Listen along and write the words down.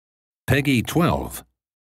Peggy 12.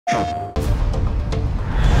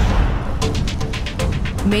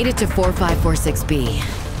 Made it to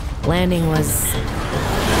 4546B. Landing was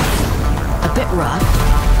a bit rough,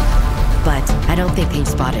 but I don't think they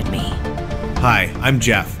spotted me. Hi, I'm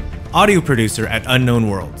Jeff, audio producer at Unknown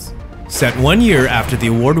Worlds. Set 1 year after the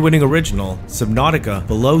award-winning original, Subnautica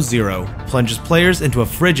Below Zero plunges players into a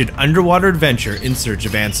frigid underwater adventure in search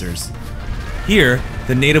of answers. Here,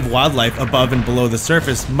 the native wildlife above and below the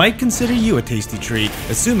surface might consider you a tasty treat,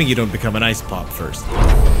 assuming you don't become an ice pop first.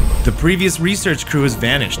 The previous research crew has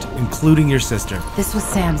vanished, including your sister. This was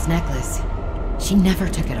Sam's necklace. She never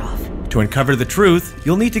took it off. To uncover the truth,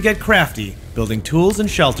 you'll need to get crafty, building tools and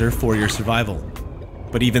shelter for your survival.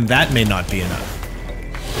 But even that may not be enough.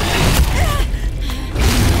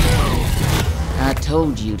 I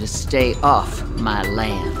told you to stay off my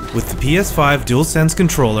land. With the PS5 DualSense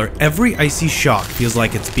controller, every icy shock feels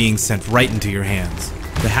like it's being sent right into your hands.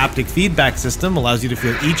 The haptic feedback system allows you to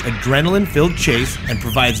feel each adrenaline-filled chase and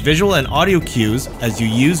provides visual and audio cues as you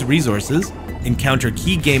use resources, encounter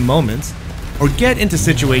key game moments, or get into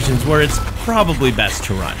situations where it's probably best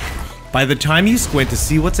to run. By the time you squint to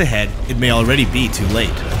see what's ahead, it may already be too late.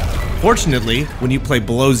 Fortunately, when you play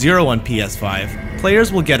Below Zero on PS5,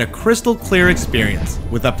 players will get a crystal clear experience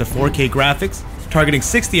with up to 4K graphics, targeting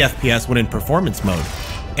 60 FPS when in performance mode.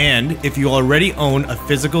 And if you already own a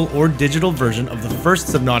physical or digital version of the first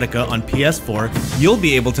Subnautica on PS4, you'll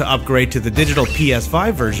be able to upgrade to the digital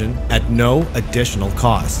PS5 version at no additional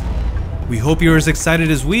cost. We hope you're as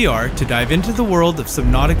excited as we are to dive into the world of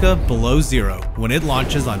Subnautica Below Zero when it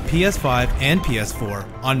launches on PS5 and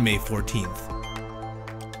PS4 on May 14th.